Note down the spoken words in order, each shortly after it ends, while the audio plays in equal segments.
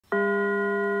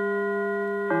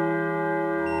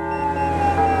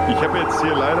Ich habe jetzt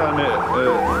hier leider eine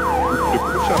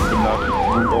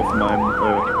Push-Up-Benachrichtigung auf meinem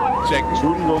Check.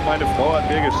 Entschuldigung, meine Frau hat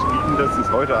mir geschrieben, dass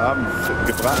es heute Abend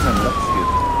gebratenen Lachs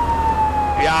gibt.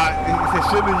 Ja, ist ja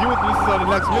schön und gut. Müssen Sie doch den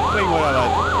Lachs mitbringen, oder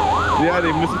was? Ja,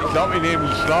 den müssen Ich glaube, ich nehme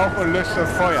einen Schlauch und lösche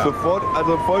das Feuer. sofort,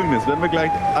 also folgendes, wenn wir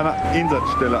gleich an der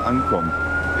Einsatzstelle ankommen.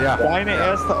 Ja. Deine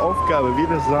erste Aufgabe wird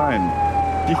es sein,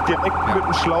 dich direkt mit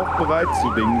dem Schlauch bereit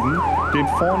zu denken, den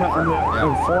vorne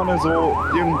vorne so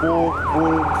irgendwo,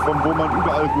 von wo man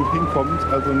überall gut hinkommt,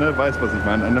 also ne, weiß was ich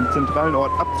meine, an einem zentralen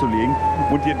Ort abzulegen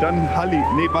und dir dann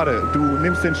du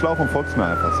nimmst den Schlauch und folgst mir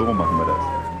einfach, so machen wir das.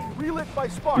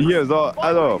 Hier, so,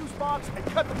 also.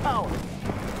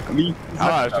 Wie?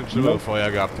 Ah, schon schlimmere Feuer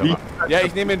gehabt. Aber. Ja,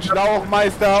 ich nehme den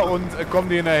Schlauchmeister und komme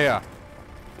dir hinterher.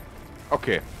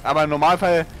 Okay, aber im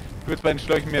Normalfall würde es bei den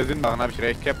Schläuchen mehr Sinn machen, habe ich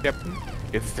recht, Captain.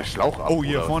 Jetzt ist der Schlauch ab. Oh,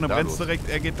 hier vorne brennt direkt,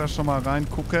 er geht da schon mal rein,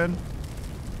 gucken.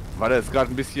 War das gerade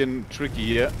ein bisschen tricky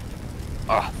hier.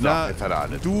 Ach, so, Na, jetzt hat er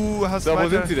alles. Du hast So, wo weiter,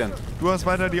 sind Sie denn? Du hast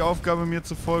weiter die Aufgabe, mir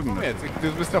zu folgen. Komm jetzt,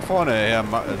 du bist da vorne, Herr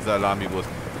Salami-Bus.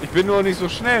 Ich bin nur nicht so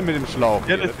schnell mit dem Schlauch.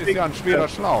 Ja, Hier. Das ist ja ein schwerer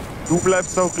Schlauch. Du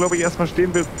bleibst auch, glaube ich, erstmal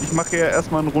stehen. Ich mache ja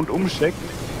erstmal einen Rundumcheck.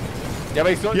 Ja,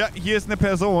 aber ich soll... Ja, hier ist eine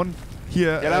Person.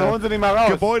 Hier, Ja, dann holen Sie den mal raus.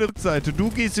 Gebäuderückseite. Du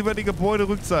gehst über die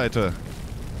Gebäuderückseite.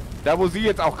 Da, wo Sie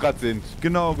jetzt auch gerade sind.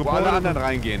 Genau, Wo alle anderen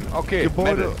reingehen. Okay,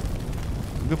 Gebäude.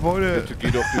 Bitte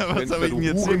geh doch durchs Was Fenster, hab ich du denn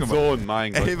jetzt hier gemacht? Hurensohn,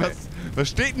 mein Gott. Ey, was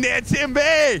steht denn jetzt hier im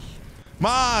Weg?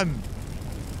 Mann!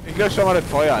 Ich lösche schon mal das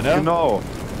Feuer, ne? Genau.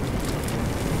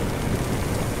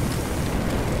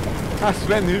 Ach,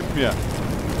 Sven, hilf mir.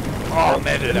 Oh,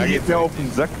 Mädel, da geht's mir auf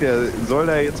den Sack, der soll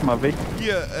da jetzt mal weg.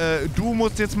 Hier, du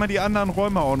musst jetzt mal die anderen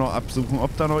Räume auch noch absuchen,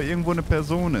 ob da noch irgendwo eine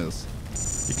Person ist.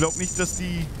 Ich glaube nicht, dass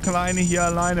die Kleine hier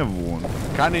alleine wohnt.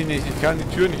 Kann ich nicht, ich kann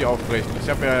die Tür nicht aufbrechen. Ich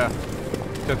habe ja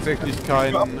tatsächlich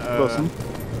keinen...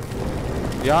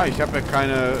 ja, ich habe ja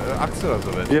keine Achse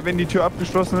oder so. Ja, wenn die Tür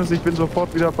abgeschlossen ist, ich bin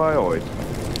sofort wieder bei euch.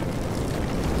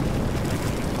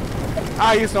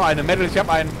 Ah, hier ist noch eine. Mädel, ich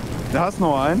habe einen. Da hast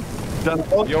noch einen? Dann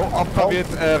raus, Jo, Opfer wird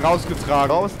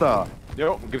rausgetragen. raus da.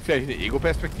 Jo, gibt's vielleicht eine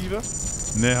Ego-Perspektive?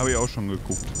 Ne, habe ich auch schon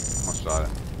geguckt. Oh, schade.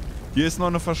 Hier ist noch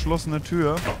eine verschlossene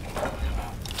Tür.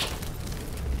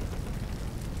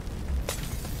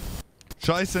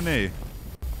 Scheiße, nee.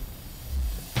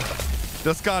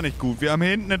 Das ist gar nicht gut. Wir haben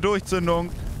hier hinten eine Durchzündung.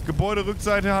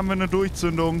 Gebäuderückseite haben wir eine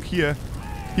Durchzündung. Hier.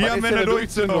 Hier Was haben ist wir denn eine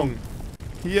Durchzündung.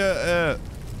 Hier,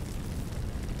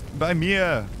 bei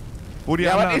mir. Wo die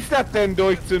Ja, was anderen... ist das denn,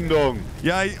 Durchzündung?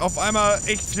 Ja, auf einmal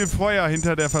echt viel Feuer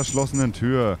hinter der verschlossenen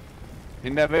Tür.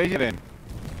 Hinter welche denn?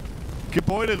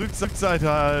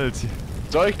 Gebäuderückseite halt.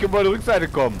 Soll ich Gebäude-Rückseite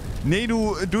kommen? Nee,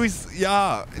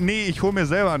 nee, ich hol mir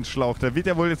selber einen Schlauch. Da wird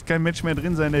ja wohl jetzt kein Mensch mehr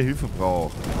drin sein, der Hilfe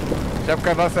braucht. Ich habe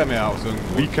kein Wasser mehr auf so einem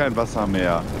Wie kein Wasser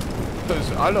mehr. Das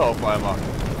ist alle auf einmal.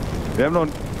 Wir haben noch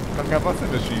Ich kann kein Wasser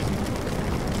mehr schießen.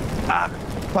 Ach,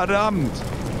 verdammt.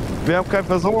 Wir haben keinen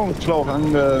Versorgungsschlauch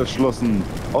angeschlossen.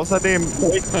 Außerdem,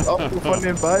 welches Auto von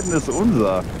den beiden ist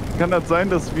unser? Kann das sein,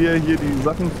 dass wir hier die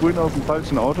Sachen früher aus dem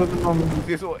falschen Auto genommen haben?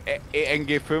 Siehst du,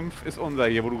 ENG5 ist unser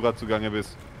hier, wo du gerade zugange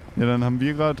bist. Ja, dann haben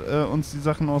wir gerade uns die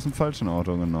Sachen aus dem falschen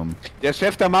Auto genommen. Der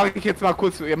Chef, da mache ich jetzt mal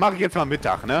kurz, mache ich jetzt mal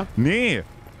Mittag, ne? Nee,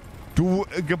 du,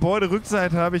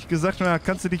 Gebäuderückseite habe ich gesagt, da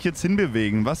kannst du dich jetzt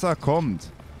hinbewegen. Wasser kommt.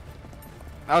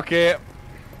 Okay,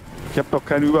 Ich habe doch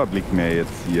keinen Überblick mehr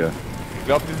jetzt hier. ich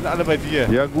glaube, die sind alle bei dir.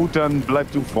 Ja gut, dann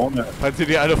bleib du vorne. Falls sie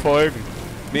dir alle folgen.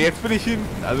 Ne, jetzt bin ich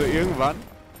hinten, also irgendwann.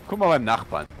 Guck mal beim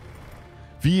Nachbarn.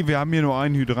 Wie, wir haben hier nur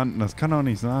einen Hydranten, das kann doch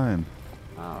nicht sein.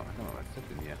 Ah, warte mal, was ist das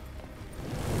denn hier?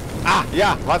 Ah,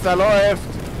 ja, Wasser läuft.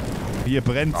 Hier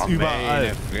brennt's Oh, überall.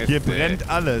 meine Fresse, Hier brennt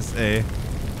alles, ey.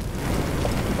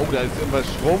 Oh, da ist irgendwas,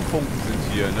 Stromfunken sind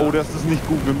hier, ne? Oh, das ist nicht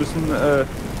gut. Wir müssen,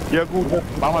 ja gut.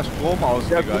 Mach mal Strom aus,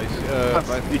 Ja, Digga.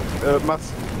 gut.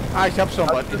 Mach's. Ah, ich hab schon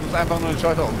was. Ich muss einfach nur den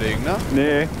Schalter umlegen, ne?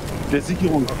 Nee, der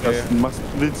Sicherungskasten.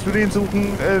 Willst du den suchen,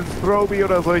 Throby,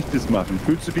 oder soll ich das machen?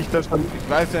 Fühlst du dich da schon? Ich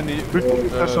weiß ja nicht. Fühlst du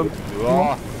dich da schon?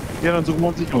 Ja, Ja, dann suchen wir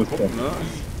uns Sicherungskasten. ne?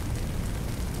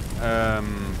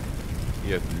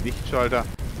 Hier ist ein Lichtschalter.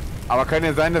 Aber kann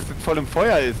ja sein, dass das voll im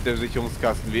Feuer ist, der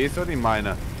Sicherungskasten. Wie ist das, ich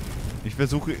meine? Ich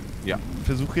versuche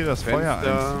hier das Feuer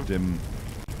Fenster. einzudämmen.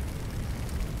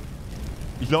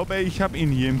 Ich glaube, ich habe ihn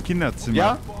hier im Kinderzimmer.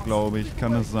 Ja? Glaube ich,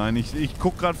 kann es sein. Ich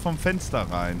guck gerade vom Fenster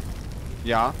rein.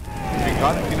 Ja, ich bin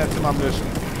gerade im Kinderzimmer am Löschen.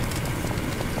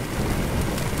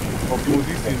 Wo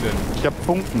siehst du ihn denn? Ich habe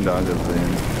Funken da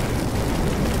gesehen.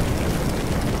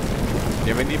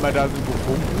 Ja, wenn die mal da sind, wo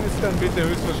Funken ist, dann wird der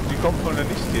höchstwahrscheinlich, die kommt von der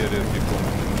Licht hier, der ist die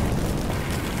Funken.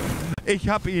 Ich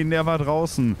hab ihn, der war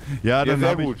draußen. Ja, Ja, dann sehr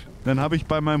habe gut. ich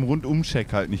bei meinem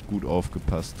Rundumcheck halt nicht gut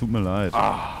aufgepasst. Tut mir leid.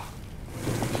 Ah,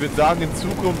 ich würde sagen, in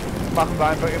Zukunft machen wir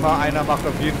einfach immer, einer macht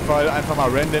auf jeden Fall einfach mal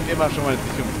random immer schon mal den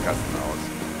Sicherungskasten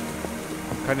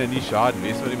aus. Kann ja nie schaden,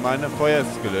 weißt du, was ich meine? Feuer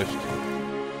ist gelöscht.